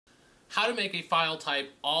how to make a file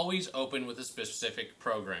type always open with a specific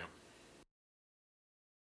program.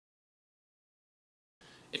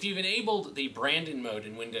 If you've enabled the Brandon mode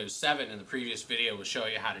in Windows 7, in the previous video will show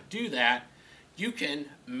you how to do that, you can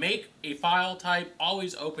make a file type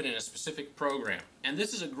always open in a specific program. And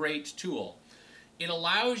this is a great tool. It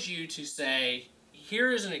allows you to say,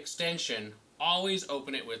 here is an extension, always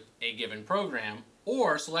open it with a given program,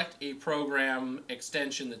 or select a program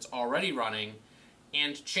extension that's already running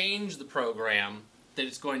and change the program that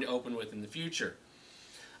it's going to open with in the future.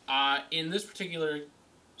 In this particular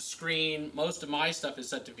screen, most of my stuff is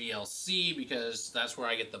set to VLC because that's where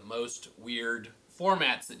I get the most weird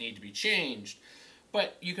formats that need to be changed.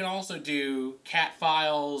 But you can also do CAT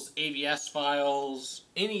files, AVS files,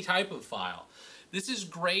 any type of file. This is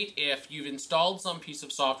great if you've installed some piece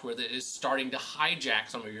of software that is starting to hijack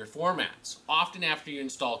some of your formats. Often after you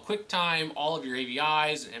install QuickTime, all of your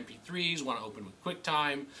AVIs and MP3s want to open with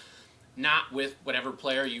QuickTime, not with whatever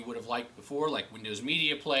player you would have liked before, like Windows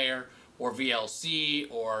Media Player, or VLC,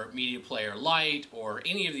 or Media Player Lite, or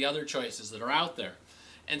any of the other choices that are out there.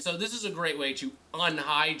 And so this is a great way to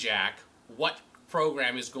unhijack what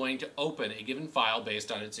program is going to open a given file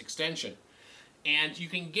based on its extension. And you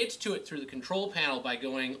can get to it through the control panel by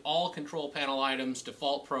going all control panel items,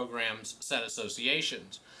 default programs, set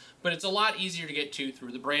associations. But it's a lot easier to get to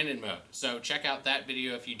through the Brandon mode. So check out that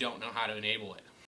video if you don't know how to enable it.